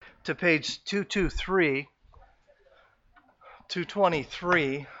to page 223,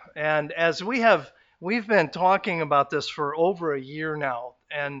 and as we've been talking about this for over a year now,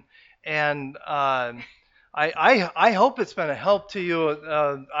 and I hope it's been a help to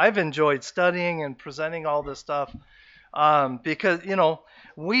you. I've enjoyed studying and presenting all this stuff because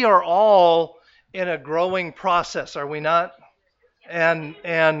we are all in a growing process, are we not? And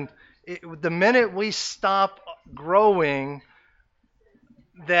the minute we stop growing,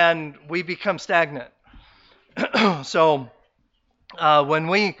 then we become stagnant. So when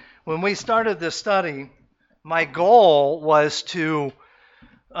we started this study, my goal was to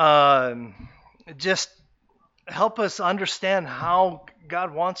just help us understand how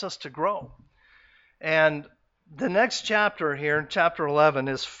God wants us to grow. And the next chapter here, chapter 11,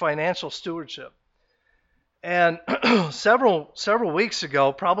 is financial stewardship. And several weeks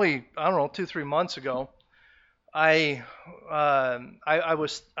ago, probably I don't know 2-3 months ago, I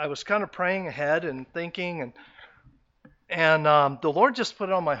was kind of praying ahead and thinking, and the Lord just put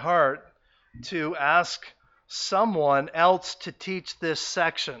it on my heart to ask someone else to teach this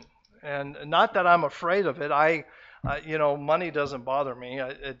section. And not that I'm afraid of it. Money doesn't bother me.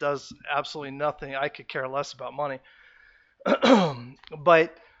 It does absolutely nothing. I could care less about money.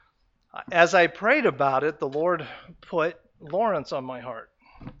 But as I prayed about it, the Lord put Lawrence on my heart.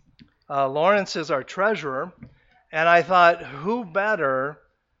 Lawrence is our treasurer, and I thought, who better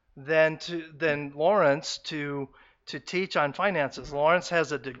than Lawrence to teach on finances? Lawrence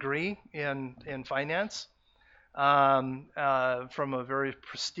has a degree in finance from a very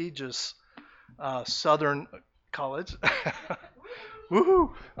prestigious Southern college.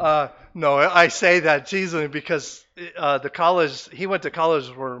 Woohoo! No, I say that teasingly because the college he went to college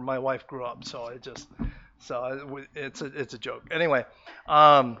where my wife grew up, so it's a joke. Anyway,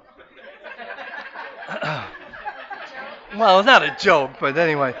 well, it's not a joke, but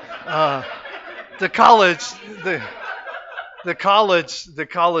anyway, the college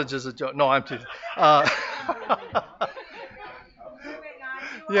is a joke. No, I'm teasing.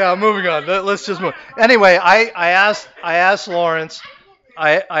 Yeah, moving on. Let's just move. Anyway, I asked Lawrence.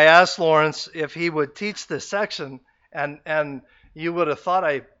 I asked Lawrence if he would teach this section, and you would have thought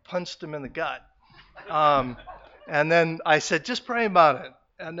I punched him in the gut. And then I said, just pray about it.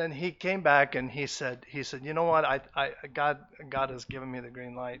 And then he came back and he said, you know what? God has given me the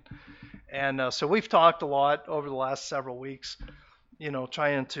green light. And so we've talked a lot over the last several weeks,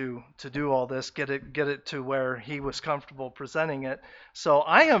 trying to do all this, get it to where he was comfortable presenting it. So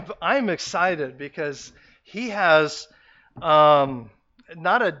I'm excited because he has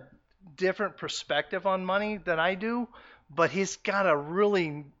not a different perspective on money than I do, but he's got a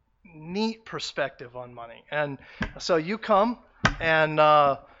really neat perspective on money. And so you come and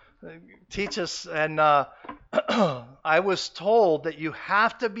teach us. And I was told that you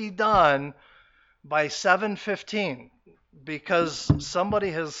have to be done by 7:15 because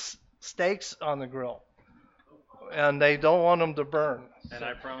somebody has steaks on the grill and they don't want them to burn. And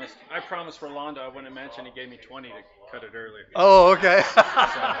I promised Rolando I wouldn't mention. He gave me 20 to cut it earlier. Oh, okay.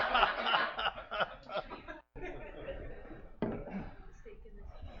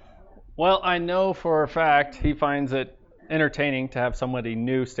 Well, I know for a fact he finds it entertaining to have somebody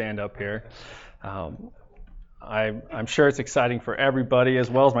new stand up here. I'm sure it's exciting for everybody as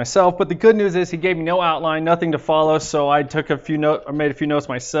well as myself, but the good news is he gave me no outline, nothing to follow, so I took made a few notes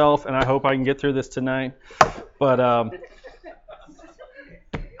myself, and I hope I can get through this tonight. But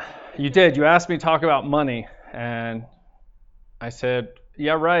you asked me to talk about money, and I said,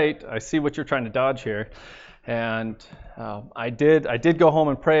 yeah, right, I see what you're trying to dodge here. And I did go home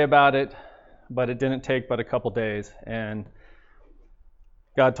and pray about it, but it didn't take but a couple days. And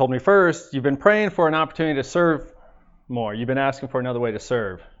God told me, first, you've been praying for an opportunity to serve more. You've been asking for another way to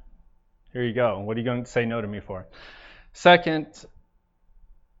serve. Here you go. What are you going to say no to me for? Second,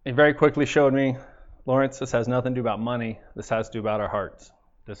 he very quickly showed me, Lawrence, this has nothing to do about money. This has to do about our hearts.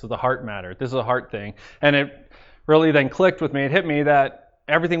 This is a heart matter. This is a heart thing. And it really then clicked with me. It hit me that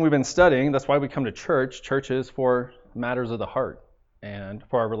everything we've been studying, that's why we come to church. Church is for matters of the heart and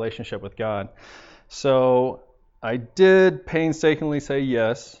for our relationship with God. So I did painstakingly say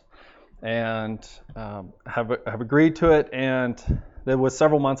yes and have agreed to it. And that was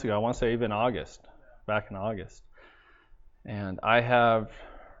several months ago. I want to say even back in August. And I have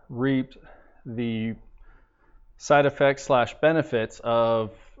reaped the side effects / benefits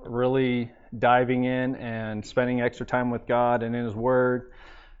of really diving in and spending extra time with God and in His Word.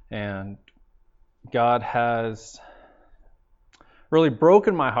 And God has really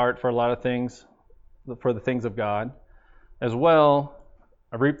broken my heart for a lot of things, for the things of God. As well,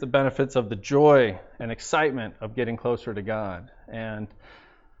 I reaped the benefits of the joy and excitement of getting closer to God. And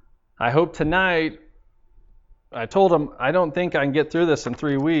I hope tonight, I told him, I don't think I can get through this in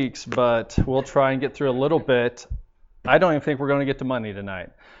 3 weeks, but we'll try and get through a little bit. I don't even think we're going to get to money tonight.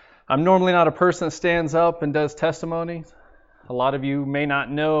 I'm normally not a person that stands up and does testimonies. A lot of you may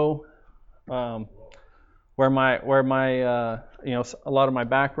not know where my a lot of my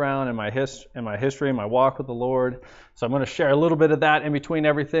background and my history and my walk with the Lord. So I'm going to share a little bit of that in between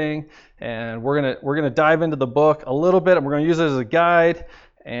everything, and we're going to dive into the book a little bit, and we're going to use it as a guide,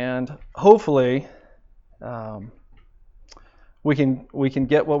 and hopefully we can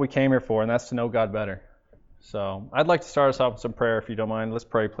get what we came here for, and that's to know God better. So I'd like to start us off with some prayer, if you don't mind. Let's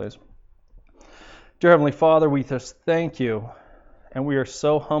pray, please. Dear Heavenly Father, we just thank you, and we are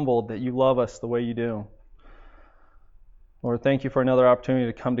so humbled that you love us the way you do. Lord, thank you for another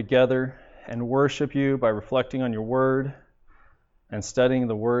opportunity to come together and worship you by reflecting on your word and studying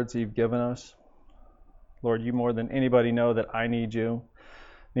the words that you've given us. Lord, you more than anybody know that I need you.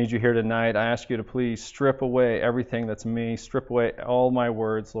 Need you here tonight. I ask you to please strip away everything that's me, strip away all my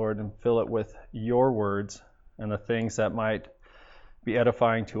words, Lord, and fill it with your words and the things that might be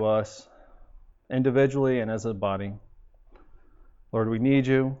edifying to us individually and as a body. Lord, we need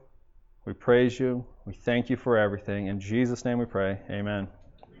you. We praise you. We thank you for everything. In Jesus' name we pray. Amen.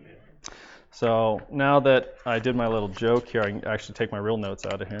 So now that I did my little joke here, I can actually take my real notes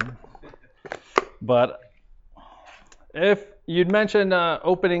out of here. But if you'd mentioned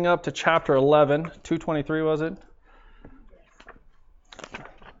opening up to chapter 11, 223 was it?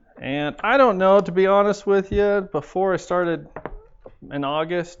 And I don't know, to be honest with you, before I started in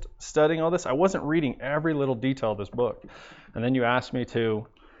August studying all this, I wasn't reading every little detail of this book. And then you asked me to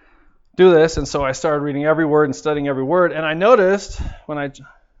do this, and so I started reading every word and studying every word. And I noticed when I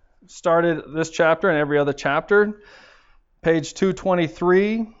started this chapter and every other chapter, page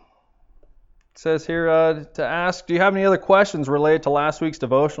 223, says here to ask, do you have any other questions related to last week's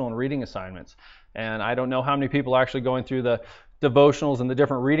devotional and reading assignments? And I don't know how many people are actually going through the devotionals and the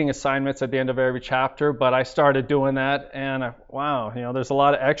different reading assignments at the end of every chapter, but I started doing that, and wow, there's a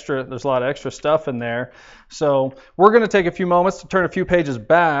lot of extra stuff in there. So we're going to take a few moments to turn a few pages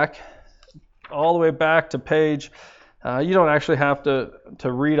back, all the way back to page. You don't actually have to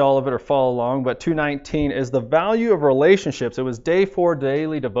read all of it or follow along, but 219 is the value of relationships. It was day 4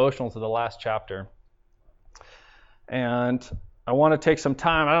 daily devotionals of the last chapter. And I want to take some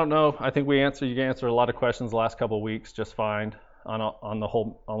time. I don't know. I think you answered a lot of questions the last couple of weeks just fine on the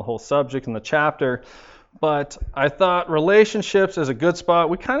whole subject and the chapter. But I thought relationships is a good spot.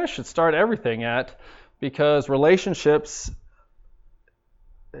 We kind of should start everything at, because relationships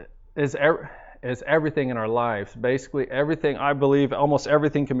is everything in our lives. Basically, everything, I believe, almost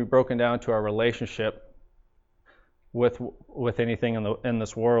everything can be broken down to our relationship with anything in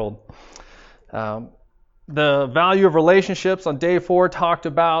this world. The value of relationships on day 4 talked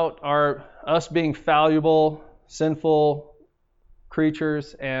about us being fallible, sinful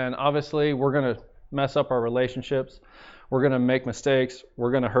creatures, and obviously we're going to mess up our relationships. We're going to make mistakes.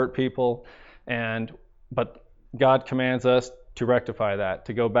 We're going to hurt people, but God commands us to rectify that,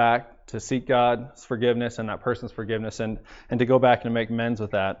 to go back, to seek God's forgiveness and that person's forgiveness, and to go back and make amends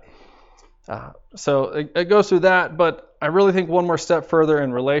with that. So it goes through that, but I really think one more step further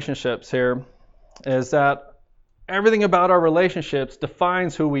in relationships here is that everything about our relationships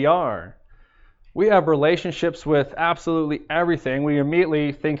defines who we are. We have relationships with absolutely everything. We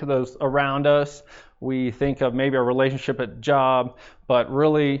immediately think of those around us. We think of maybe a relationship at job, but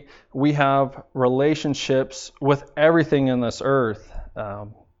really we have relationships with everything in this earth.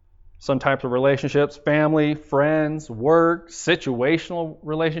 Some types of relationships, family, friends, work, situational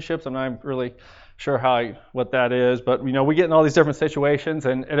relationships. I'm not really sure what that is, but we get in all these different situations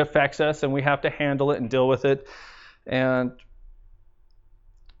and it affects us and we have to handle it and deal with it. And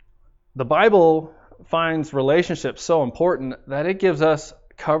the Bible finds relationships so important that it gives us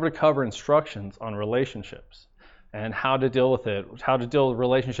cover-to-cover instructions on relationships and how to deal with it, how to deal with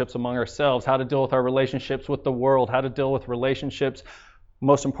relationships among ourselves, how to deal with our relationships with the world, how to deal with relationships,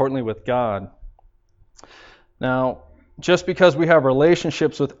 most importantly, with God. Now, just because we have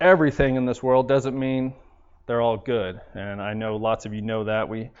relationships with everything in this world doesn't mean they're all good. And I know lots of you know that.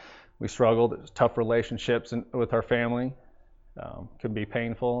 We struggle. There's tough relationships with our family. Can be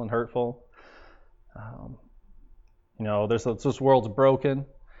painful and hurtful. This world's broken.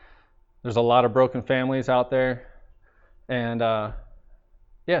 There's a lot of broken families out there. And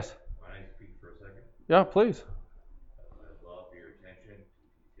yes? Can I speak for a second? Yeah, please. I love your attention to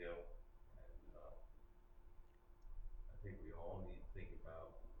detail. And I think we all need to think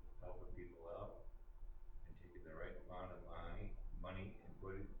about helping people out and taking the right amount of money and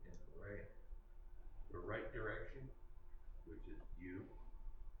put it in the right direction, which is you.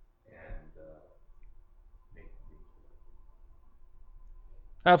 And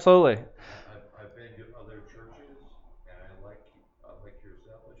Absolutely. I've been to other churches, and I like your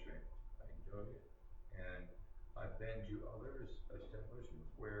establishment. I enjoy it, and I've been to others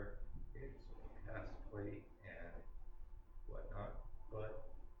establishments where it's pass plate and whatnot, but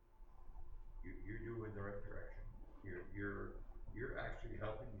you're doing the right direction. You're actually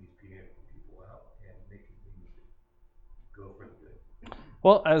helping these people out and making things go for the good.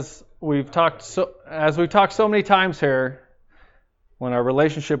 Well, as we've talked so many times here, when our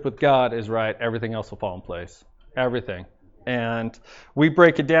relationship with God is right, everything else will fall in place. Everything. And we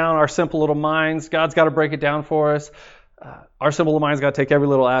break it down, our simple little minds. God's got to break it down for us. Our simple little minds got to take every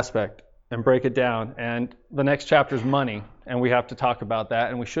little aspect and break it down. And the next chapter is money, and we have to talk about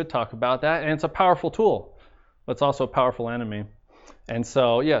that, and we should talk about that. And it's a powerful tool, but it's also a powerful enemy. And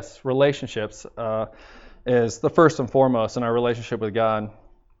so, yes, relationships is the first and foremost in our relationship with God.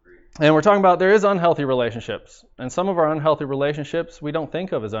 And we're talking about there is unhealthy relationships. And some of our unhealthy relationships we don't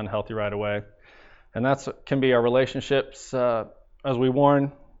think of as unhealthy right away. And that can be our relationships as we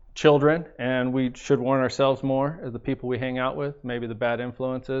warn children, and we should warn ourselves more as the people we hang out with, maybe the bad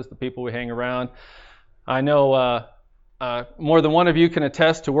influences, the people we hang around. I know more than one of you can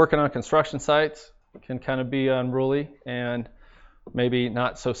attest to working on construction sites. It can kind of be unruly and maybe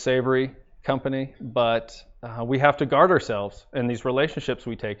not so savory company, but we have to guard ourselves in these relationships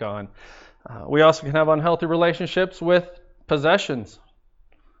we take on. We also can have unhealthy relationships with possessions.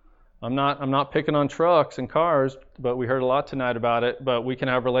 I'm not picking on trucks and cars, but we heard a lot tonight about it. But we can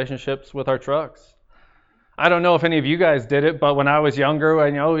have relationships with our trucks. I don't know if any of you guys did it, but when I was younger,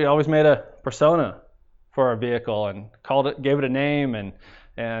 we always made a persona for our vehicle and gave it a name,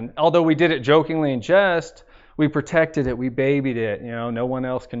 and although we did it jokingly in jest, we protected it, we babied it. No one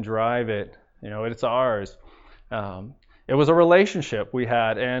else can drive it. It's ours. It was a relationship we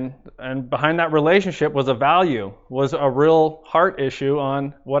had, and behind that relationship was a value, was a real heart issue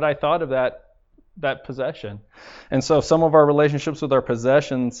on what I thought of that possession. And so some of our relationships with our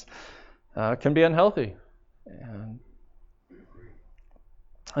possessions can be unhealthy. And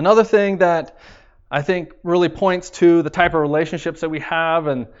another thing that I think really points to the type of relationships that we have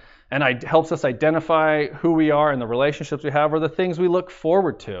and helps us identify who we are and the relationships we have are the things we look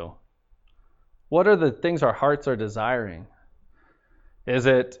forward to. What are the things our hearts are desiring? Is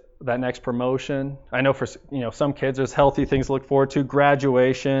it that next promotion? I know for some kids there's healthy things to look forward to,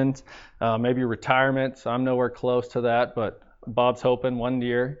 graduations, maybe retirement. I'm nowhere close to that, but Bob's hoping one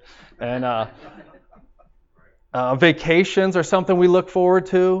year. And vacations are something we look forward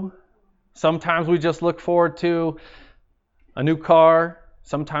to. Sometimes we just look forward to a new car.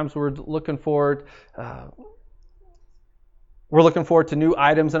 Sometimes we're looking forward to new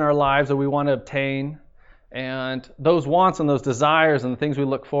items in our lives that we want to obtain. And those wants and those desires and the things we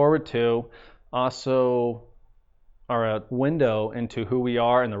look forward to also are a window into who we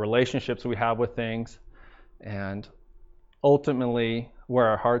are and the relationships we have with things, and ultimately where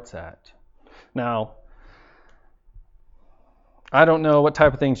our heart's at. Now, I don't know what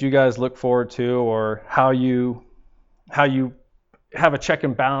type of things you guys look forward to or how you have a check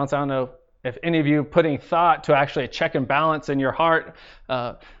and balance. I don't know if any of you putting thought to actually a check and balance in your heart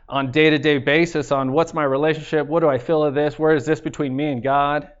on day-to-day basis on what's my relationship, what do I feel of this, where is this between me and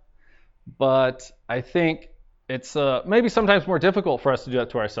God? But I think it's maybe sometimes more difficult for us to do that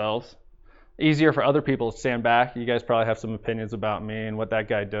to ourselves. Easier for other people to stand back. You guys probably have some opinions about me and what that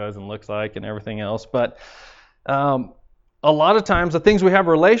guy does and looks like and everything else. But a lot of times the things we have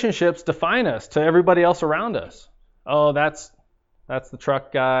relationships define us to everybody else around us. Oh, that's the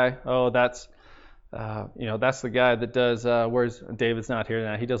truck guy. Oh, that's the guy that does. Where's David's not here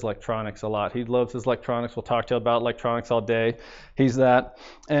now? He does electronics a lot. He loves his electronics. We'll talk to him about electronics all day. He's that,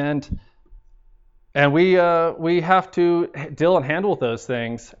 and we have to deal and handle with those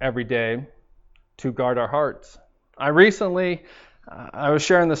things every day to guard our hearts. I recently, I was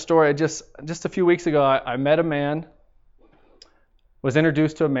sharing this story just a few weeks ago. I met a man, was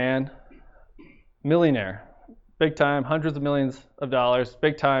introduced to a man, millionaire. Big time, hundreds of millions of dollars,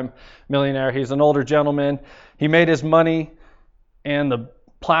 big time millionaire. He's an older gentleman. He made his money in the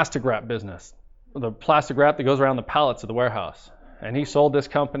plastic wrap business, the plastic wrap that goes around the pallets of the warehouse. And he sold this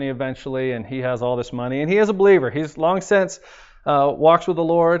company eventually, and he has all this money. And he is a believer. He's long since walks with the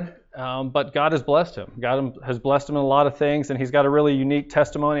Lord, but God has blessed him. God has blessed him in a lot of things, and he's got a really unique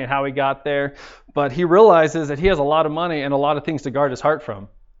testimony on how he got there. But he realizes that he has a lot of money and a lot of things to guard his heart from.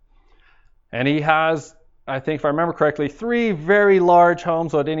 And he has, I think if I remember correctly, 3 very large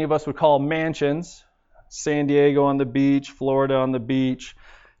homes, what any of us would call mansions. San Diego on the beach, Florida on the beach,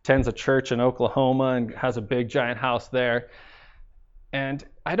 attends a church in Oklahoma and has a big giant house there. And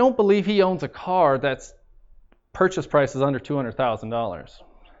I don't believe he owns a car that's purchase price is under $200,000.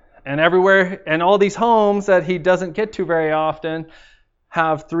 And everywhere, and all these homes that he doesn't get to very often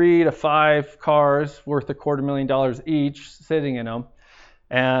have 3 to 5 cars worth $250,000 each sitting in them.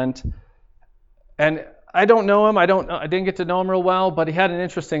 And I don't know him. I didn't get to know him real well, but he had an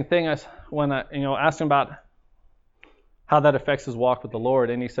interesting thing when I asked him about how that affects his walk with the Lord.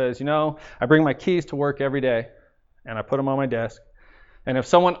 And he says, I bring my keys to work every day, and I put them on my desk. And if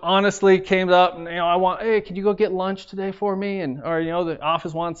someone honestly came up and hey, can you go get lunch today for me? Or the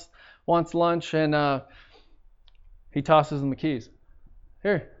office wants lunch, and he tosses them the keys.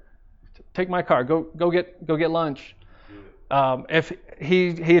 Here, take my car. Go get lunch. If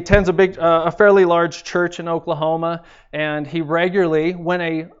he attends a fairly large church in Oklahoma, and he regularly, when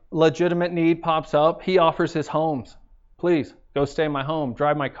a legitimate need pops up, he offers his homes. Please go stay in my home.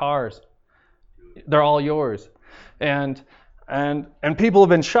 Drive my cars. They're all yours. And people have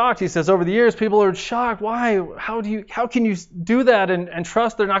been shocked. He says over the years, people are shocked. Why? How can you do that and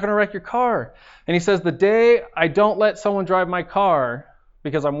trust they're not going to wreck your car? And he says the day I don't let someone drive my car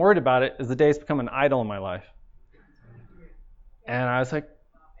because I'm worried about it is the day it's become an idol in my life. And I was like,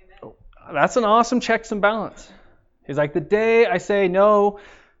 oh, that's an awesome checks and balance. He's like, the day I say no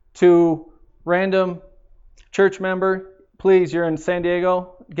to random church member, please, you're in San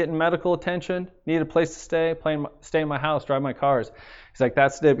Diego, getting medical attention, need a place to stay in my house, drive my cars. He's like,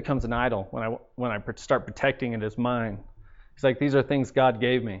 that's the day it becomes an idol when I start protecting it as mine. He's like, these are things God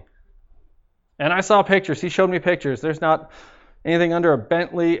gave me. And I saw pictures. He showed me pictures. There's not anything under a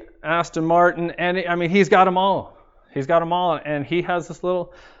Bentley, Aston Martin, and he's got them all. He's got them all, and he has this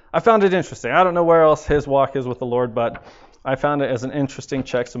little... I found it interesting. I don't know where else his walk is with the Lord, but I found it as an interesting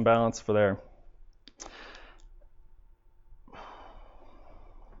checks and balance for there.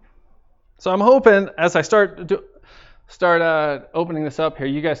 So I'm hoping as I start opening this up here,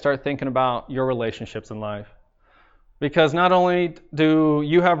 you guys start thinking about your relationships in life. Because not only do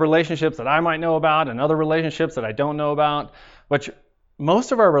you have relationships that I might know about and other relationships that I don't know about, but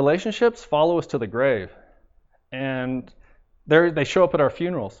most of our relationships follow us to the grave. And they show up at our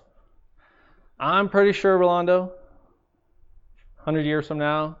funerals. I'm pretty sure, Rolando, 100 years from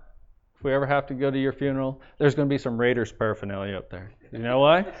now, if we ever have to go to your funeral, there's going to be some Raiders paraphernalia up there. You know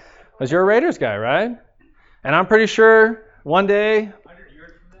why? Because you're a Raiders guy, right? And I'm pretty sure one day... 100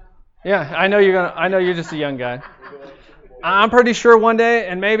 years from now? Yeah, I know you're just a young guy. I'm pretty sure one day,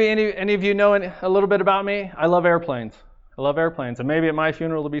 and maybe any of you know a little bit about me, I love airplanes. I love airplanes. And maybe at my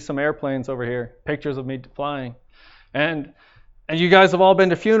funeral there'll be some airplanes over here, pictures of me flying. And you guys have all been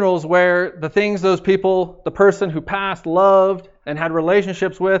to funerals where the things those people, the person who passed, loved and had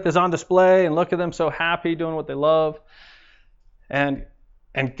relationships with is on display, and look at them so happy doing what they love. And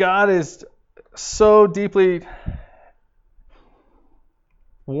God is so deeply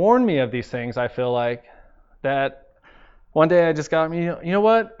warned me of these things, I feel like, that one day I just got me, you know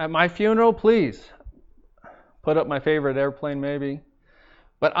what? At my funeral, please put up my favorite airplane maybe.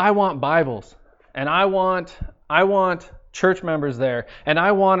 But I want Bibles. And I want church members there. And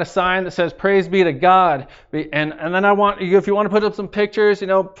I want a sign that says, praise be to God. And then I want, if you want to put up some pictures,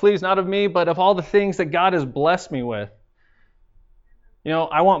 please, not of me, but of all the things that God has blessed me with.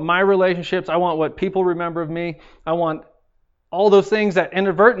 I want my relationships. I want what people remember of me. I want all those things that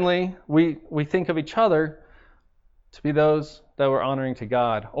inadvertently we think of each other to be those that we're honoring to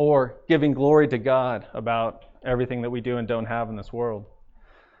God or giving glory to God about everything that we do and don't have in this world.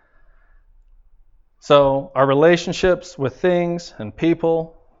 So our relationships with things and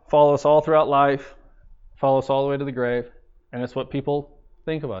people follow us all throughout life, follow us all the way to the grave, and it's what people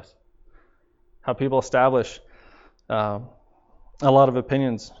think of us, how people establish a lot of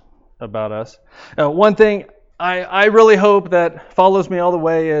opinions about us. One thing I really hope that follows me all the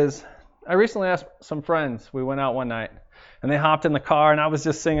way is, I recently asked some friends, we went out one night, and they hopped in the car, and I was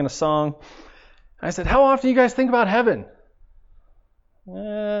just singing a song. I said, how often do you guys think about heaven?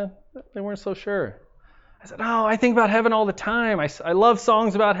 They weren't so sure. I said, oh, I think about heaven all the time. I love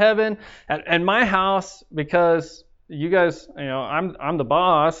songs about heaven. At my house, because you guys, I'm the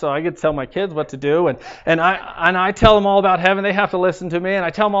boss, so I get to tell my kids what to do, and I tell them all about heaven. They have to listen to me, and I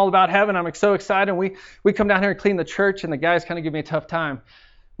tell them all about heaven. I'm so excited. We come down here and clean the church, and the guys kind of give me a tough time.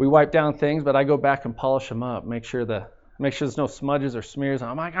 We wipe down things, but I go back and polish them up, make sure there's no smudges or smears.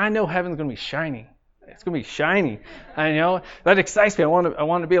 I'm like, I know heaven's going to be shiny. It's going to be shiny. That excites me. I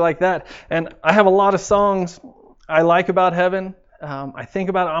want to be like that. And I have a lot of songs I like about heaven. I think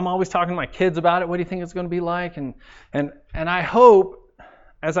about it. I'm always talking to my kids about it. What do you think it's going to be like? And I hope,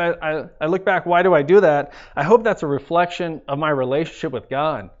 as I look back, why do I do that? I hope that's a reflection of my relationship with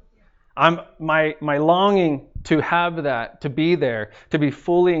God. My longing to have that, to be there, to be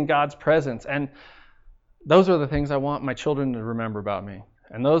fully in God's presence. And those are the things I want my children to remember about me.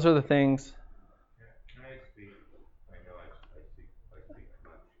 And those are the things. Can I speak? I know I speak too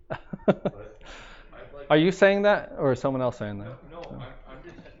much. But I'd like Are you saying that, or is someone else saying that? no, I'm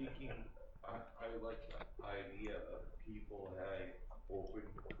just speaking. I like the idea of people having open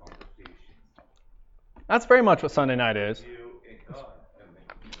conversations. That's very much what Sunday night is. You and God. I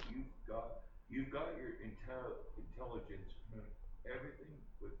mean, you've got your intelligence from everything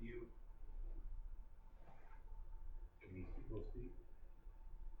with you. Can these people speak?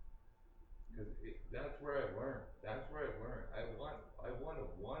 Because that's where I learn. That's where I learn. I want a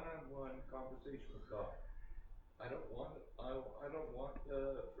one-on-one conversation with God. I don't want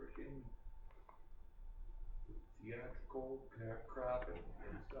the freaking theatrical crap and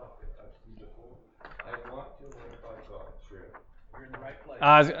stuff that I've seen before. I want to learn about God. Sure. You're in the right place.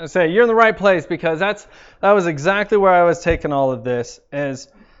 I was going to say, you're in the right place, because that was exactly where I was taking all of this. Is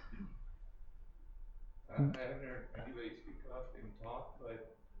I haven't heard anybody speak up and talk,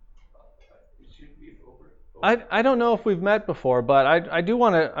 but it should be over. I don't know if we've met before, but I do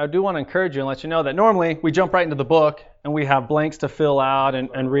want to encourage you and let you know that normally we jump right into the book and we have blanks to fill out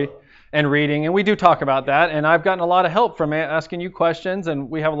and reading, and we do talk about that. And I've gotten a lot of help from asking you questions,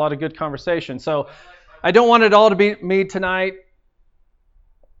 and we have a lot of good conversation. So I don't want it all to be me tonight.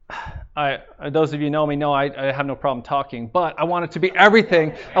 Those of you who know me know I have no problem talking, but I want it to be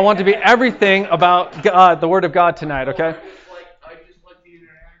everything. I want it to be everything about God, the Word of God tonight. Okay. I just like the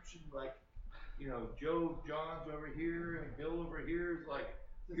interaction, like, John's over here and Bill over here is like,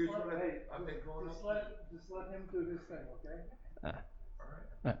 here's what I've been going up. Just let him do his thing, okay? All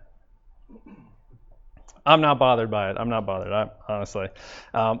right. I'm not bothered by it. I'm not bothered. Honestly,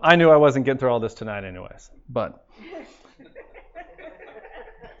 I knew I wasn't getting through all this tonight, anyways. But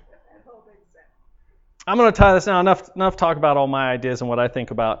I'm going to tie this down. Enough talk about all my ideas and what I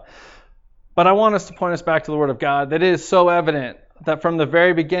think about. But I want us to point us back to the Word of God. That is so evident that from the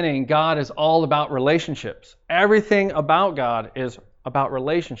very beginning, God is all about relationships. Everything about God is about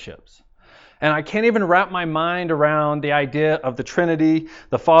relationships. And I can't even wrap my mind around the idea of the Trinity,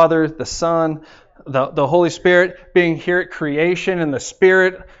 the Father, the Son, the Holy Spirit being here at creation, and the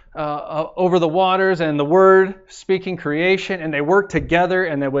Spirit over the waters, and the Word speaking creation, and they worked together,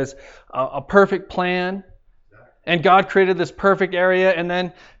 and there was a perfect plan. And God created this perfect area, and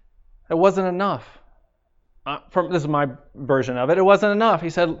then it wasn't enough. This is my version of it. It wasn't enough. He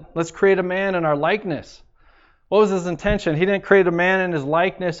said, let's create a man in our likeness. What was his intention? He didn't create a man in his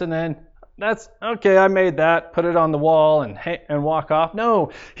likeness and then, that's okay, I made that, put it on the wall and walk off.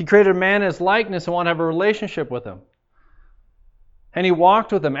 No, he created a man in his likeness and wanted to have a relationship with him. And he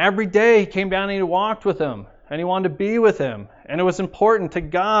walked with him. Every day he came down and he walked with him. And he wanted to be with him. And it was important to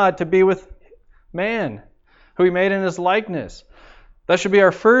God to be with man, who he made in his likeness. That should be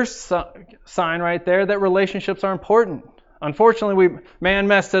our first sign right there that relationships are important. Unfortunately, man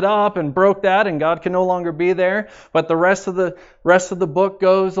messed it up and broke that, and God can no longer be there. But the rest of the book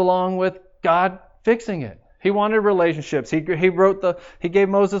goes along with God fixing it. He wanted relationships. He gave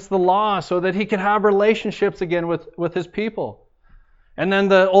Moses the law so that he could have relationships again with his people. And then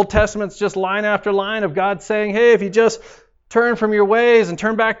the Old Testament's just line after line of God saying, hey, if you just turn from your ways and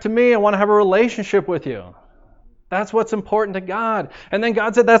turn back to me, I want to have a relationship with you. That's what's important to God. And then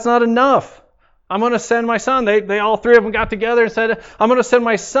God said, that's not enough. I'm going to send my son. They all three of them got together and said, I'm going to send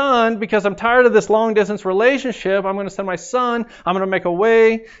my son because I'm tired of this long distance relationship. I'm going to send my son. I'm going to make a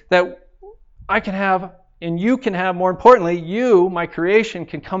way that I can have, and you can have, more importantly, you, my creation,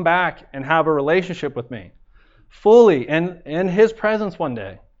 can come back and have a relationship with me fully and in his presence one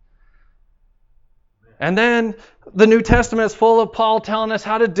day. And then the New Testament is full of Paul telling us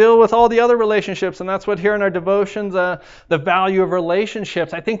how to deal with all the other relationships. And that's what here in our devotions, the value of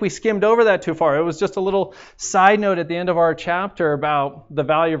relationships. I think we skimmed over that too far. It was just a little side note at the end of our chapter about the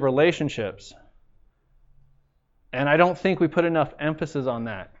value of relationships. And I don't think we put enough emphasis on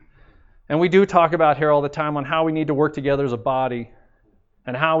that. And we do talk about here all the time on how we need to work together as a body.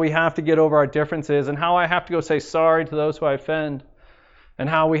 And how we have to get over our differences. And how I have to go say sorry to those who I offend. And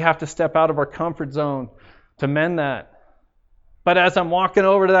how we have to step out of our comfort zone to mend that. But as I'm walking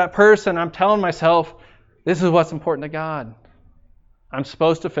over to that person, I'm telling myself, this is what's important to God. I'm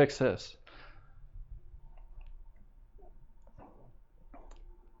supposed to fix this.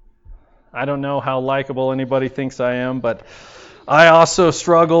 I don't know how likable anybody thinks I am, but I also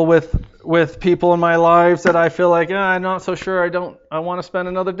struggle with people in my lives that I feel like, I'm not so sure I want to spend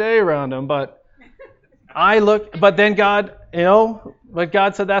another day around them. But then God, but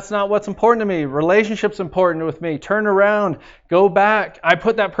God said that's not what's important to me. Relationship's important with me. Turn around. Go back. I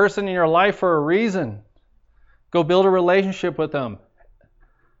put that person in your life for a reason. Go build a relationship with them.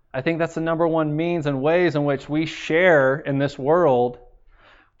 I think that's the number one means and ways in which we share in this world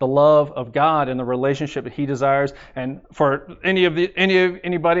the love of God and the relationship that He desires. And for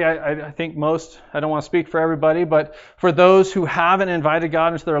anybody, I think most, I don't want to speak for everybody, but for those who haven't invited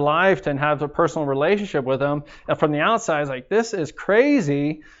God into their life and have a personal relationship with Him, from the outside, it's like, this is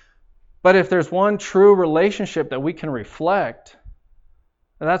crazy. But if there's one true relationship that we can reflect,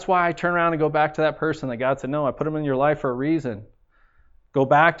 and that's why I turn around and go back to that person that God said, no, I put him in your life for a reason. Go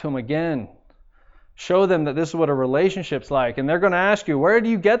back to him again. Show them that this is what a relationship's like. And they're going to ask you, where do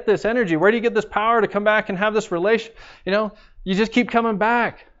you get this energy? Where do you get this power to come back and have this relation? You just keep coming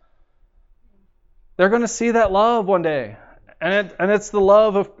back. They're going to see that love one day. And it's the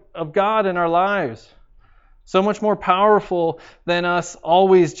love of God in our lives. So much more powerful than us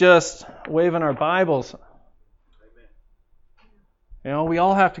always just waving our Bibles. We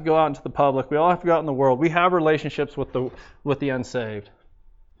all have to go out into the public. We all have to go out in the world. We have relationships with the unsaved.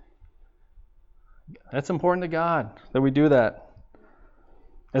 It's important to God that we do that.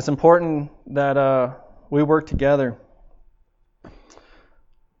 It's important that we work together.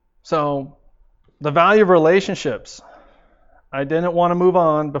 So, the value of relationships. I didn't want to move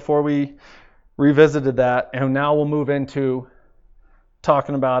on before we revisited that, and now we'll move into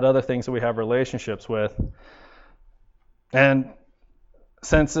talking about other things that we have relationships with. And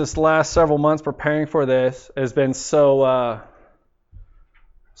since this last several months preparing for this has been so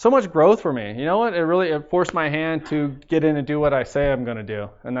much growth for me. You know what? It forced my hand to get in and do what I say I'm going to do,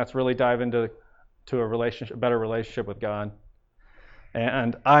 and that's really dive into a better relationship with God.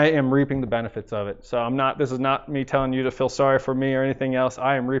 And I am reaping the benefits of it. So this is not me telling you to feel sorry for me or anything else.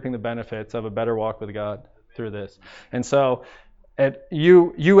 I am reaping the benefits of a better walk with God through this. And so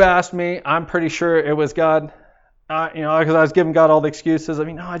you asked me, I'm pretty sure it was God, because I was giving God all the excuses.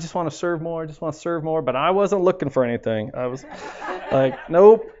 No, I just want to serve more. I just want to serve more. But I wasn't looking for anything. I was like,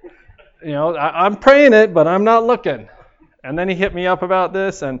 nope. I'm praying it, but I'm not looking. And then He hit me up about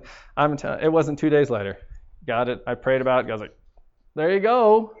this, and it wasn't 2 days later. Got it. I prayed about it. God's like, there you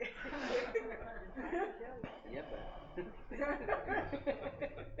go.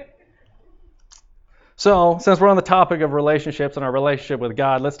 So, since we're on the topic of relationships and our relationship with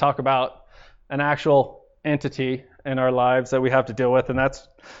God, let's talk about an actual entity in our lives that we have to deal with, and that's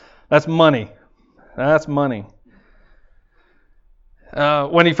money. That's money.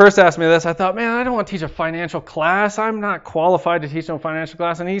 When he first asked me this, I thought, man, I don't want to teach a financial class. I'm not qualified to teach a financial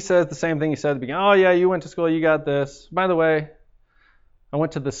class. And he says the same thing he said at the beginning. Oh, yeah, you went to school, you got this. By the way, I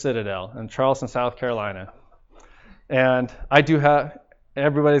went to the Citadel in Charleston, South Carolina. And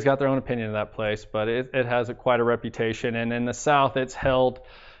everybody's got their own opinion of that place, but it has quite a reputation. And in the South, it's held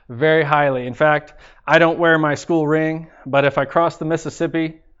very highly. In fact, I don't wear my school ring, but if I cross the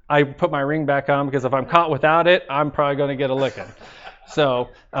Mississippi, I put my ring back on, because if I'm caught without it, I'm probably going to get a licking. So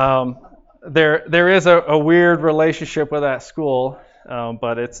there is a weird relationship with that school,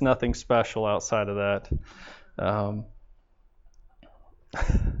 but it's nothing special outside of that. Gotta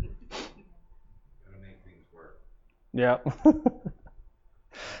make things work. Yeah.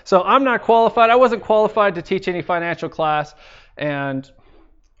 So I'm not qualified. I wasn't qualified to teach any financial class, and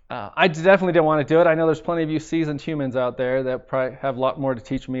I definitely didn't want to do it. I know there's plenty of you seasoned humans out there that probably have a lot more to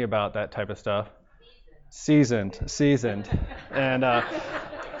teach me about that type of stuff. Seasoned. And I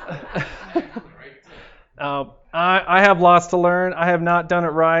have lots to learn. I have not done it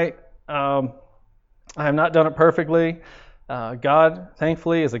right. I have not done it perfectly. God,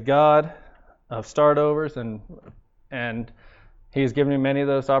 thankfully, is a God of start-overs, and He has given me many of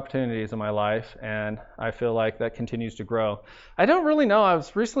those opportunities in my life, and I feel like that continues to grow. I don't really know. I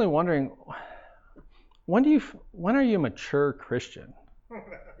was recently wondering, when are you a mature Christian?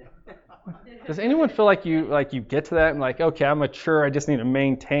 Does anyone feel like you get to that and like, okay, I'm mature, I just need to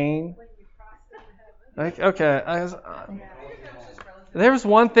maintain? Like, okay, there's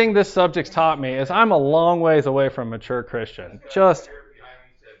one thing this subject's taught me, is I'm a long ways away from a mature Christian.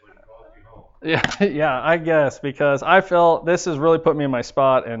 Yeah, I guess, because I felt this has really put me in my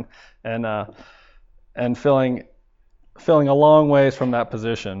spot and feeling a long ways from that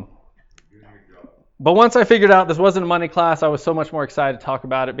position. But once I figured out this wasn't a money class, I was so much more excited to talk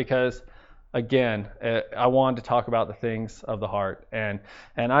about it, because again, I wanted to talk about the things of the heart. And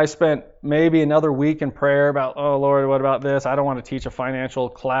I spent maybe another week in prayer about, oh Lord, what about this? I don't want to teach a financial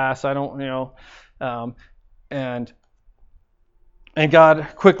class. I don't, and God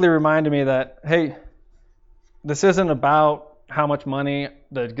quickly reminded me that, hey, this isn't about how much money,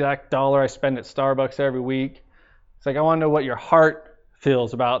 the exact dollar I spend at Starbucks every week. It's like, I want to know what your heart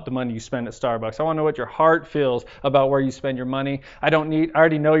feels about the money you spend at Starbucks. I want to know what your heart feels about where you spend your money. I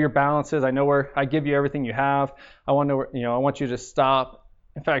already know your balances. I know where I give you everything you have. I want to know I want you to stop.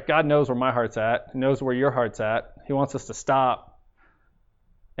 In fact, God knows where my heart's at. He knows where your heart's at. He wants us to stop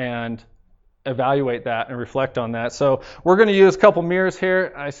and evaluate that and reflect on that. So we're going to use a couple mirrors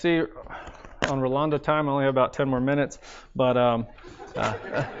here. I see on Rolando time I only have about 10 more minutes, but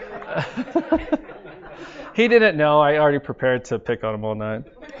he didn't know. I already prepared to pick on him all night.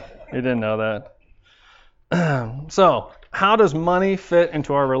 He didn't know that. So how does money fit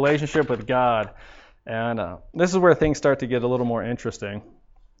into our relationship with God? And this is where things start to get a little more interesting.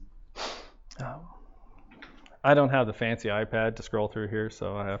 I don't have the fancy iPad to scroll through here,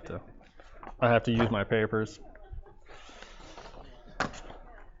 so I have to use my papers.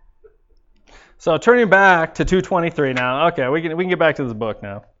 So turning back to 2:23 now. Okay, we can get back to this book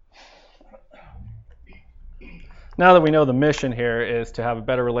now. Now that we know the mission here is to have a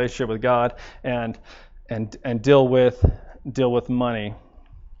better relationship with God and deal with money.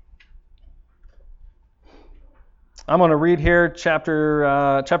 I'm going to read here chapter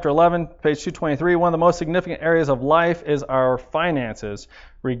 11, page 223. One of the most significant areas of life is our finances.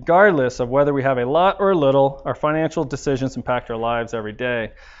 Regardless of whether we have a lot or a little, our financial decisions impact our lives every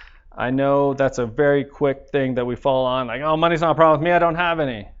day. I know that's a very quick thing that we fall on, like, oh, money's not a problem with me, I don't have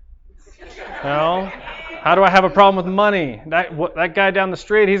any. You know? How do I have a problem with money? That guy down the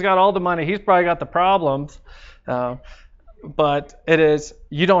street, he's got all the money, he's probably got the problems. But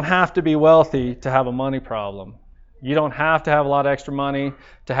you don't have to be wealthy to have a money problem. You don't have to have a lot of extra money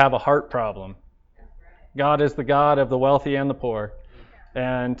to have a heart problem. God is the God of the wealthy and the poor.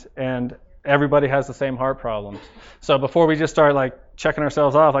 And everybody has the same heart problems. So before we just start like checking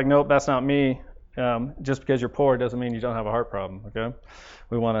ourselves off, like, nope, that's not me. Just because you're poor doesn't mean you don't have a heart problem. Okay,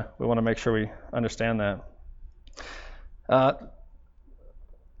 we want to make sure we understand that. I'm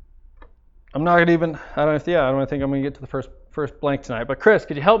not gonna even. I don't think I'm gonna get to the first blank tonight. But Chris,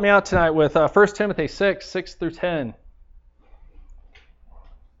 could you help me out tonight with 1 Timothy 6 through 10?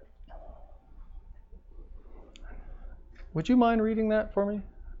 Would you mind reading that for me?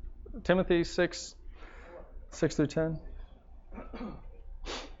 Timothy 6 through 10.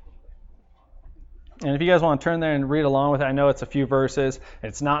 And if you guys want to turn there and read along with it, I know it's a few verses.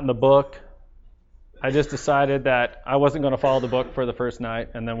 It's not in the book. I just decided that I wasn't going to follow the book for the first night,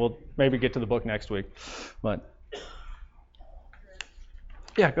 and then we'll maybe get to the book next week. But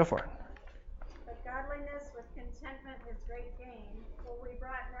yeah, go for it. But godliness with contentment is great gain, for we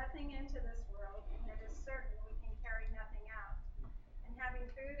brought nothing into this world, and it is certain we can carry nothing out. And having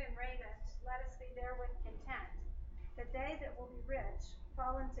food and raiment, let us be therewith content. The they that will be rich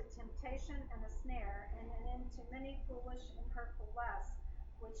fall into temptation and a snare, and into many foolish and hurtful lusts,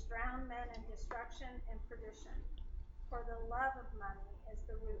 which drown men in destruction and perdition. For the love of money is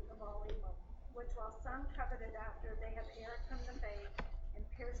the root of all evil, which while some coveted after, they have erred from the faith, and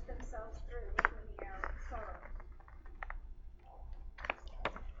pierced themselves through with many arrows of sorrow.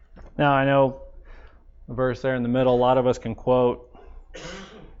 Now I know the verse there in the middle, a lot of us can quote.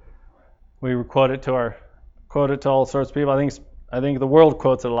 We quote it to all sorts of people. I think the world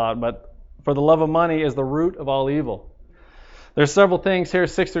quotes it a lot, but for the love of money is the root of all evil. There's several things here,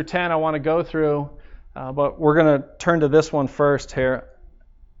 6 through 10, I want to go through, but we're going to turn to this one first here.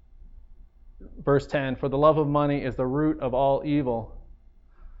 Verse 10, for the love of money is the root of all evil.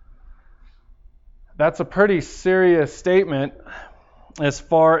 That's a pretty serious statement as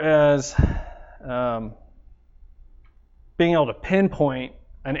far as being able to pinpoint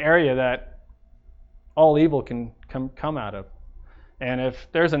an area that all evil can come out of. And if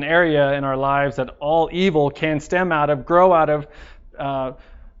there's an area in our lives that all evil can stem out of, grow out of,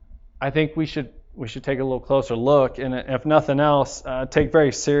 I think we should take a little closer look, and if nothing else, take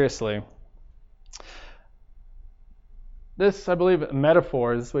very seriously. This, I believe,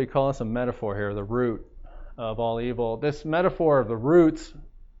 metaphor, this is what you call this, a metaphor here, the root of all evil. This metaphor of the roots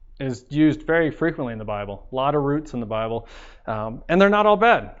is used very frequently in the Bible. A lot of roots in the Bible, and they're not all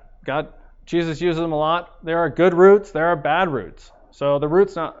bad. Jesus uses them a lot. There are good roots, there are bad roots. So the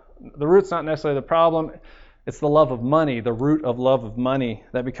root's not necessarily the problem. It's the love of money, the root of love of money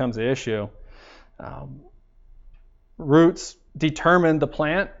that becomes the issue. Roots determine the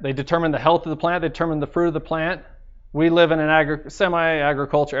plant. They determine the health of the plant. They determine the fruit of the plant. We live in an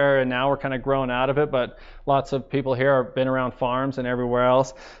semi-agriculture area now. We're kind of growing out of it, but lots of people here have been around farms and everywhere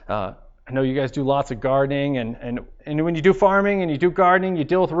else. I know you guys do lots of gardening, and when you do farming and you do gardening, you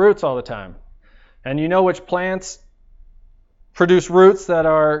deal with roots all the time. And you know which plants produce roots that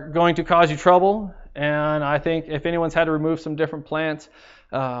are going to cause you trouble. And I think if anyone's had to remove some different plants,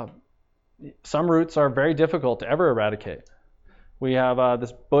 some roots are very difficult to ever eradicate. We have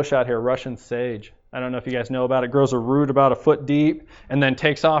this bush out here, Russian sage. I don't know if you guys know about it. It grows a root about a foot deep and then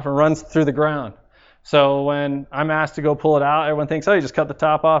takes off and runs through the ground. So when I'm asked to go pull it out, everyone thinks, oh, you just cut the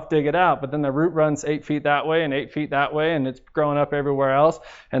top off, dig it out. But then the root runs 8 feet that way and 8 feet that way, and it's growing up everywhere else.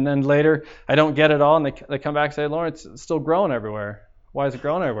 And then later, I don't get it all, and they come back and say, Lawrence, it's still growing everywhere. Why is it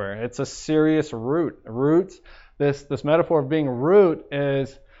growing everywhere? It's a serious root. Roots, this metaphor of being a root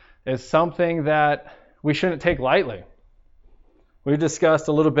is something that we shouldn't take lightly. We've discussed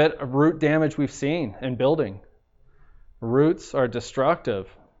a little bit of root damage we've seen in building. Roots are destructive.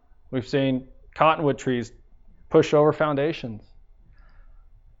 We've seen cottonwood trees push over foundations.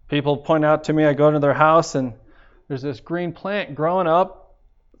 People point out to me, I go into their house and there's this green plant growing up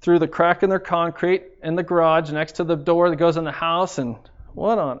through the crack in their concrete in the garage next to the door that goes in the house, and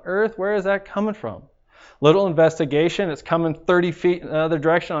what on earth, where is that coming from? Little investigation, it's coming 30 feet in the other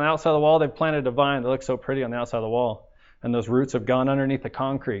direction on the outside of the wall. They've planted a vine that looks so pretty on the outside of the wall, and those roots have gone underneath the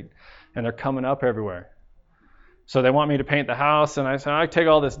concrete and they're coming up everywhere. So they want me to paint the house, and I say, I take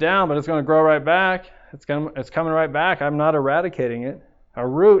all this down, but it's going to grow right back. It's coming right back. I'm not eradicating it. A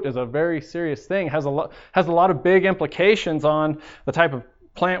root is a very serious thing. It has a lot of big implications on the type of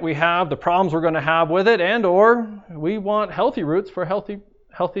plant we have, the problems we're going to have with it, and or we want healthy roots for healthy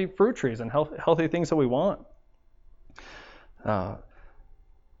fruit trees and healthy things that we want.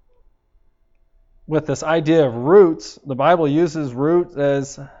 With this idea of roots, the Bible uses roots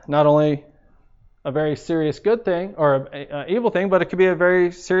as not only a very serious good thing or an evil thing, but it could be a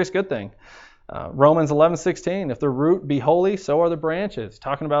very serious good thing. Romans 11:16, if the root be holy, so are the branches.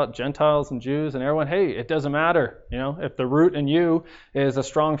 Talking about Gentiles and Jews and everyone. Hey, it doesn't matter. If the root in you is a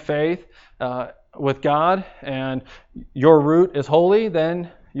strong faith with God and your root is holy,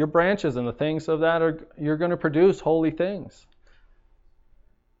 then your branches and the things of that you're going to produce holy things.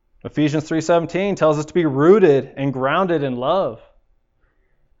 Ephesians 3:17 tells us to be rooted and grounded in love.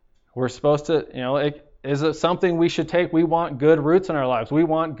 We're supposed to, is it something we should take? We want good roots in our lives. We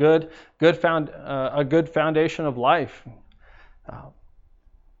want a good foundation of life.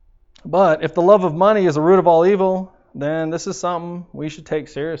 But if the love of money is the root of all evil, then this is something we should take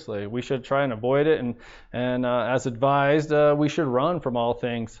seriously. We should try and avoid it, and as advised, we should run from all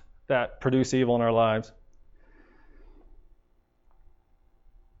things that produce evil in our lives.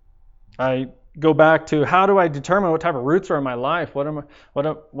 I go back to, how do I determine what type of roots are in my life?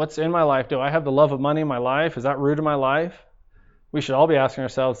 What's in my life? Do I have the love of money in my life? Is that root in my life? We should all be asking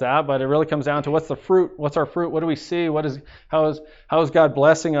ourselves that, but it really comes down to what's the fruit? What's our fruit? What do we see? How is God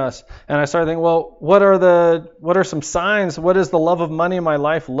blessing us? And I started thinking, well, what are some signs? What does the love of money in my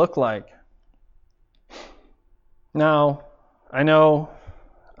life look like? Now, I know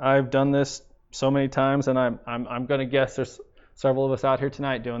I've done this so many times, and I'm going to guess there's several of us out here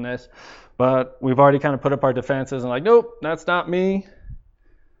tonight doing this, but we've already kind of put up our defenses and like, nope, that's not me.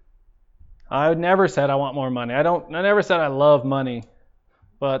 I never said I want more money. I never said I love money,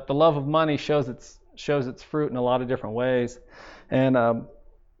 but the love of money shows its fruit in a lot of different ways, and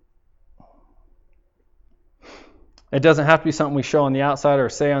it doesn't have to be something we show on the outside or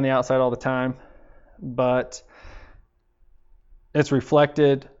say on the outside all the time, but it's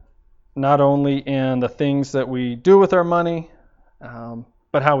reflected not only in the things that we do with our money,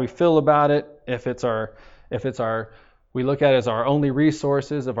 but how we feel about it. If we look at it as our only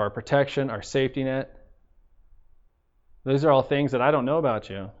resources of our protection, our safety net. Those are all things that I don't know about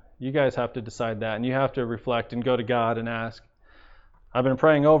you. You guys have to decide that, and you have to reflect and go to God and ask. I've been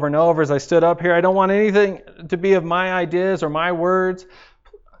praying over and over as I stood up here. I don't want anything to be of my ideas or my words.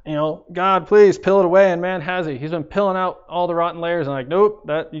 God, please peel it away. And man, has he? He's been peeling out all the rotten layers. And like, nope,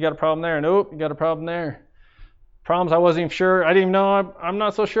 you got a problem there. Nope, you got a problem there. Problems I wasn't even sure. I didn't even know. I'm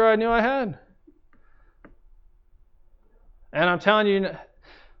not so sure I knew I had. And I'm telling you,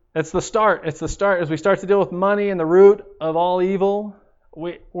 it's the start. It's the start. As we start to deal with money and the root of all evil,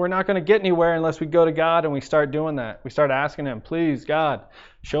 we're not going to get anywhere unless we go to God and we start doing that. We start asking him, please, God,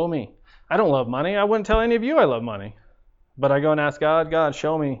 show me. I don't love money. I wouldn't tell any of you I love money. But I go and ask God, God,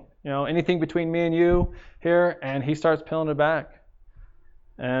 show me, anything between me and you here, and he starts peeling it back.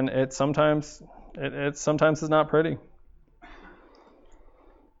 And it sometimes is not pretty.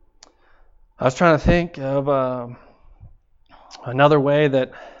 I was trying to think of another way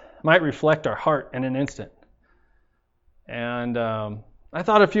that might reflect our heart in an instant. And I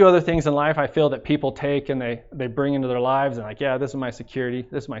thought a few other things in life I feel that people take and they bring into their lives and like, yeah, this is my security,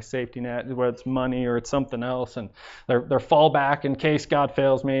 this is my safety net, whether it's money or it's something else, and their fallback in case God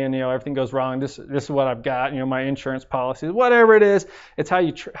fails me and everything goes wrong. This is what I've got, my insurance policies, whatever it is. It's how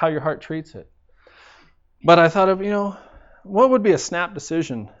your heart treats it. But I thought of what would be a snap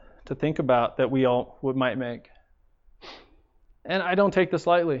decision to think about that we all might make. And I don't take this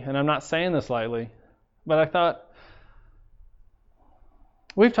lightly, and I'm not saying this lightly, but I thought,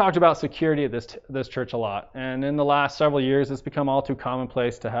 We've talked about security at this church a lot, and in the last several years, it's become all too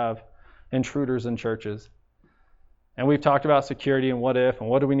commonplace to have intruders in churches. And we've talked about security and what if and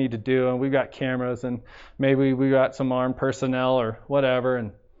what do we need to do, and we've got cameras and maybe we got some armed personnel or whatever.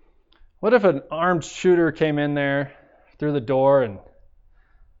 And what if an armed shooter came in there through the door and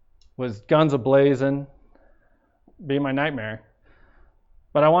was guns ablazing? Be my nightmare.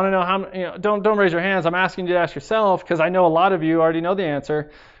 But I want to know how. Don't raise your hands. I'm asking you to ask yourself, because I know a lot of you already know the answer.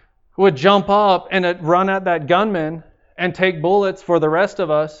 Who would jump up and run at that gunman and take bullets for the rest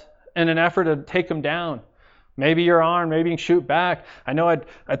of us in an effort to take him down? Maybe you're armed. Maybe you can shoot back. I know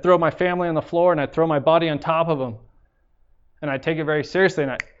I'd throw my family on the floor and I'd throw my body on top of them, and I'd take it very seriously.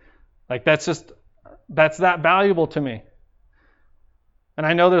 And that's that valuable to me. And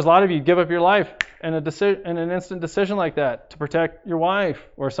I know there's a lot of you give up your life in an instant decision like that to protect your wife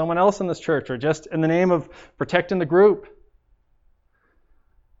or someone else in this church, or just in the name of protecting the group.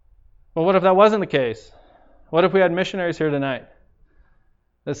 Well, what if that wasn't the case? What if we had missionaries here tonight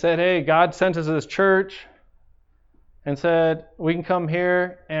that said, hey, God sent us to this church and said, we can come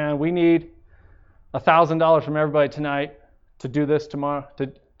here and we need $1,000 from everybody tonight to do this tomorrow,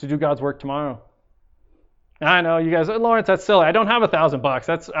 to do God's work tomorrow. I know you guys, Lawrence, that's silly. I don't have $1,000.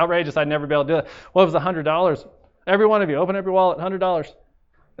 That's outrageous. I'd never be able to do that. What if it was $100? Every one of you, open up your wallet, $100.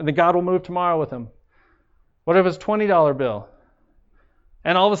 And then God will move tomorrow with him. What if it was a $20 bill?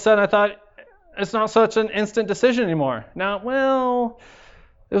 And all of a sudden I thought, it's not such an instant decision anymore. Now, well,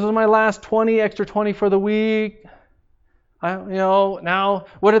 this was my last extra 20 for the week. Now,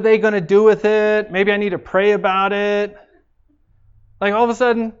 what are they going to do with it? Maybe I need to pray about it. Like all of a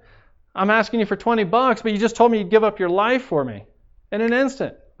sudden, I'm asking you for $20, but you just told me you'd give up your life for me in an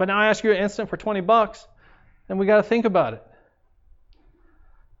instant. But now I ask you an instant for $20, and we got to think about it.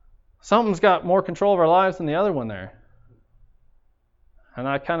 Something's got more control of our lives than the other one there. And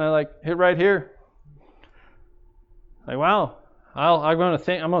I kind of hit right here. Wow, I'm going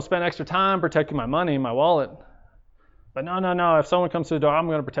to spend extra time protecting my money, my wallet. But no. If someone comes to the door, I'm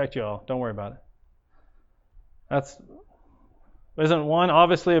going to protect you all. Don't worry about it. Isn't one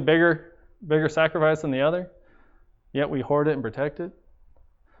obviously a bigger sacrifice than the other? Yet we hoard it and protect it.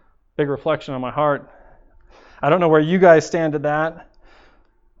 Big reflection on my heart. I don't know where you guys stand at that,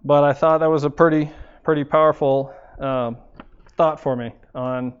 but I thought that was a pretty powerful thought for me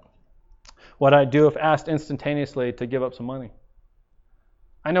on what I'd do if asked instantaneously to give up some money.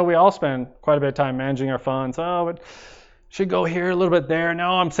 I know we all spend quite a bit of time managing our funds. But should go here, a little bit there.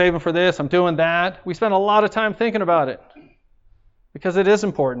 No, I'm saving for this. I'm doing that. We spend a lot of time thinking about it because it is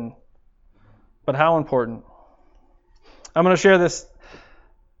important. But how important? I'm going to share this.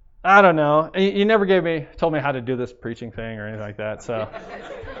 I don't know. You never told me how to do this preaching thing or anything like that. So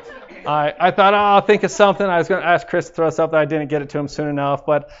I thought, I'll think of something. I was going to ask Chris to throw something. I didn't get it to him soon enough.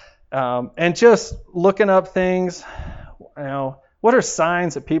 But and just looking up things, what are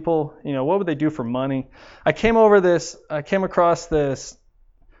signs that people, what would they do for money? I came across this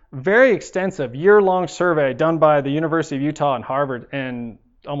very extensive year-long survey done by the University of Utah and Harvard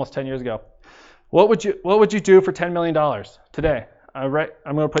almost 10 years ago. What would you do for $10 million today? I'm going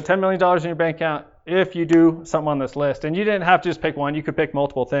to put $10 million in your bank account if you do something on this list. And you didn't have to just pick one. You could pick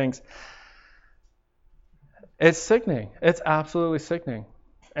multiple things. It's sickening. It's absolutely sickening.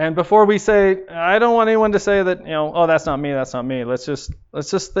 And before we say, I don't want anyone to say that, oh, that's not me, that's not me. Let's just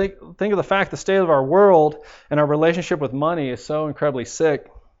think of the fact the state of our world and our relationship with money is so incredibly sick.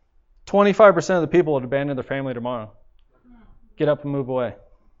 25% of the people would abandon their family tomorrow. Get up and move away.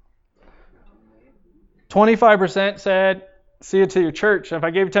 25% said, see you to your church. And if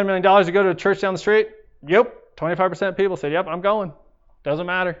I gave you $10 million to go to a church down the street, yep, 25% of people said, yep, I'm going. Doesn't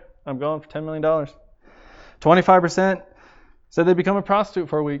matter. I'm going for $10 million. 25% said they'd become a prostitute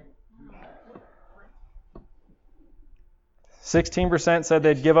for a week. 16% said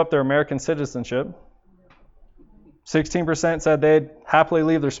they'd give up their American citizenship. 16% said they'd happily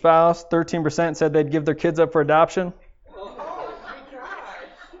leave their spouse. 13% said they'd give their kids up for adoption.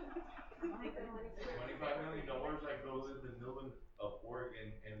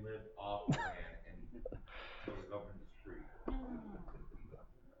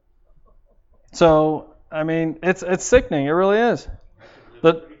 So, it's sickening. It really is.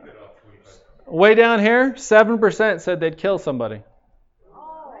 Way down here, 7% said they'd kill somebody.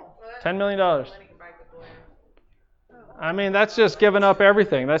 $10 million. That's just giving up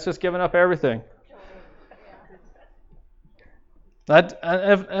everything. That,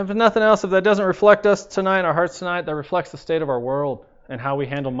 if nothing else, if that doesn't reflect us tonight, in our hearts tonight, that reflects the state of our world and how we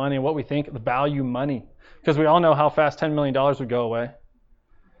handle money and what we think, the value money. Because we all know how fast $10 million would go away.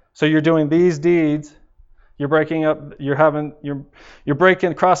 So you're doing these deeds. You're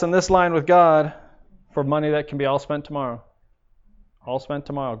crossing this line with God for money that can be all spent tomorrow. All spent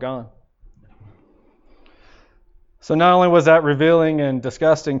tomorrow, gone. So not only was that revealing and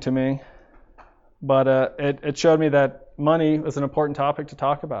disgusting to me, but it showed me that money was an important topic to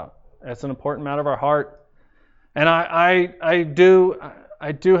talk about. It's an important matter of our heart. And I do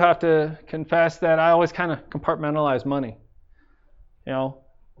have to confess that I always kind of compartmentalize money. You know,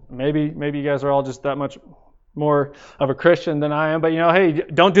 maybe you guys are all just that much more of a Christian than I am, but hey,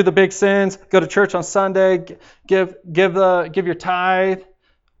 don't do the big sins. Go to church on Sunday. Give your tithe.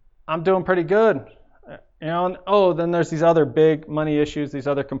 I'm doing pretty good. And then there's these other big money issues, these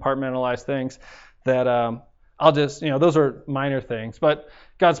other compartmentalized things that I'll just, those are minor things. But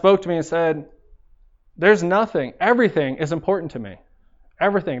God spoke to me and said, there's nothing, everything is important to me.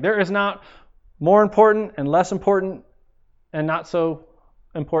 Everything. There is not more important and less important and not so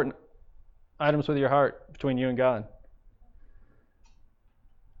important items with your heart between you and God.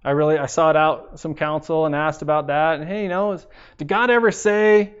 I sought out some counsel and asked about that. And hey, did God ever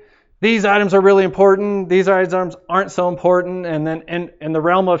say these items are really important, these items aren't so important, and then in the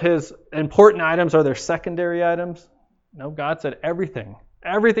realm of his important items are there secondary items? No, God said everything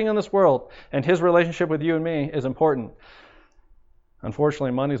in this world and his relationship with you and me is important.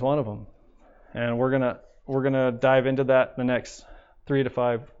 Unfortunately, money's one of them. And we're gonna dive into that in the next 3 to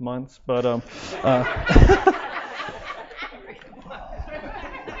 5 months. But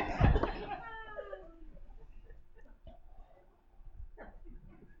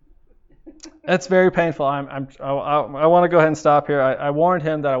it's very painful. I want to go ahead and stop here. I warned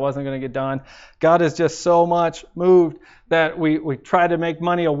him that I wasn't going to get done. God is just so much moved that we try to make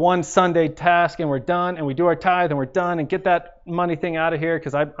money a one Sunday task and we're done, and we do our tithe and we're done, and get that money thing out of here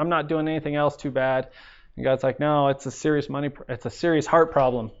because I'm not doing anything else too bad. And God's like, no, it's a serious heart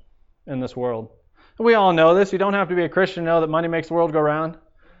problem in this world. And we all know this. You don't have to be a Christian to know that money makes the world go round.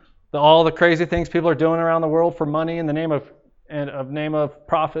 All the crazy things people are doing around the world for money in the name of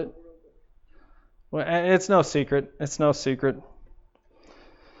profit. Well, it's no secret. It's no secret.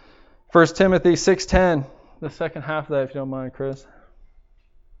 1 Timothy 6:10, the second half of that, if you don't mind, Chris.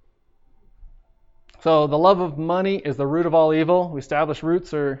 So the love of money is the root of all evil. We established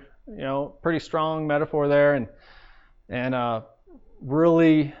roots are, pretty strong metaphor there, and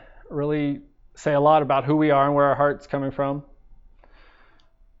really say a lot about who we are and where our heart's coming from.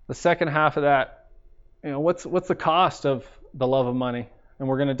 The second half of that, what's the cost of the love of money? And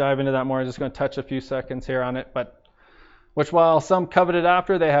we're going to dive into that more. I'm just going to touch a few seconds here on it. But which while some coveted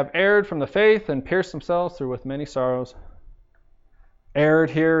after, they have erred from the faith and pierced themselves through with many sorrows. Erred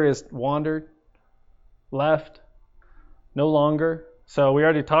here is wandered, left, no longer. So we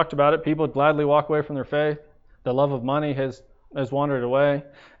already talked about it. People gladly walk away from their faith. The love of money has wandered away.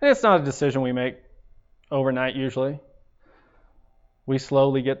 And it's not a decision we make overnight usually. We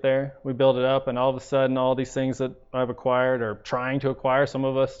slowly get there, we build it up, and all of a sudden all these things that I've acquired or trying to acquire, some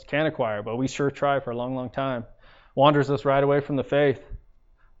of us can acquire, but we sure try for a long, long time, wanders us right away from the faith.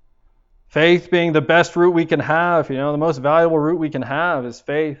 Faith being the best root we can have, the most valuable root we can have is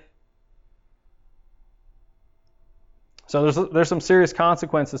faith. So there's some serious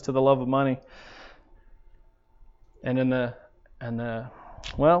consequences to the love of money. And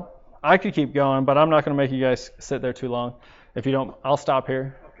well, I could keep going, but I'm not going to make you guys sit there too long. If you don't, I'll stop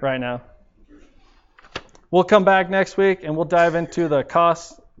here right now. We'll come back next week and we'll dive into the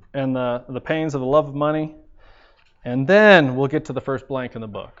costs and the pains of the love of money. And then we'll get to the first blank in the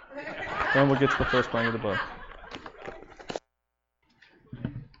book.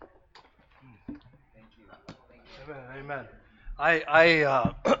 Amen.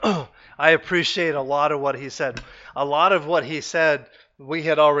 Amen. I appreciate a lot of what he said. A lot of what he said we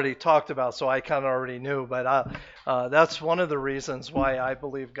had already talked about, so I kind of already knew. But that's one of the reasons why I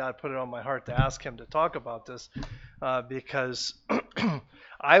believe God put it on my heart to ask him to talk about this, because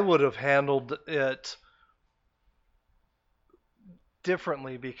I would have handled it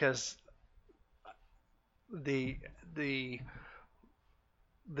differently, because the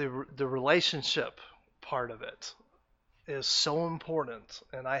relationship part of it is so important,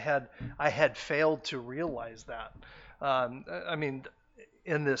 and I had failed to realize that.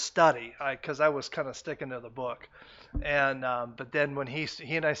 In this study, because I was kind of sticking to the book, and but then when he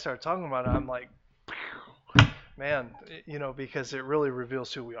and I started talking about it, I'm like, man, because it really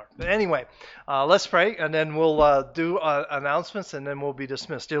reveals who we are. But anyway, let's pray, and then we'll do announcements, and then we'll be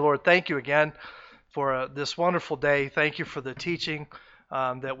dismissed. Dear Lord, thank you again for this wonderful day. Thank you for the teaching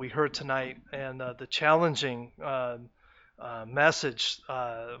that we heard tonight, and the challenging message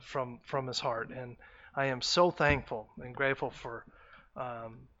from his heart. And I am so thankful and grateful for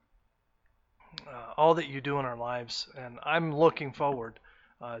all that you do in our lives. And I'm looking forward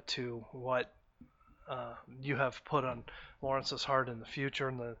to what you have put on Lawrence's heart in the future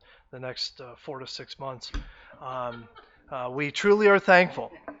in the next 4 to 6 months. We truly are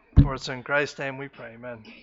thankful. For it's in Christ's name we pray. Amen.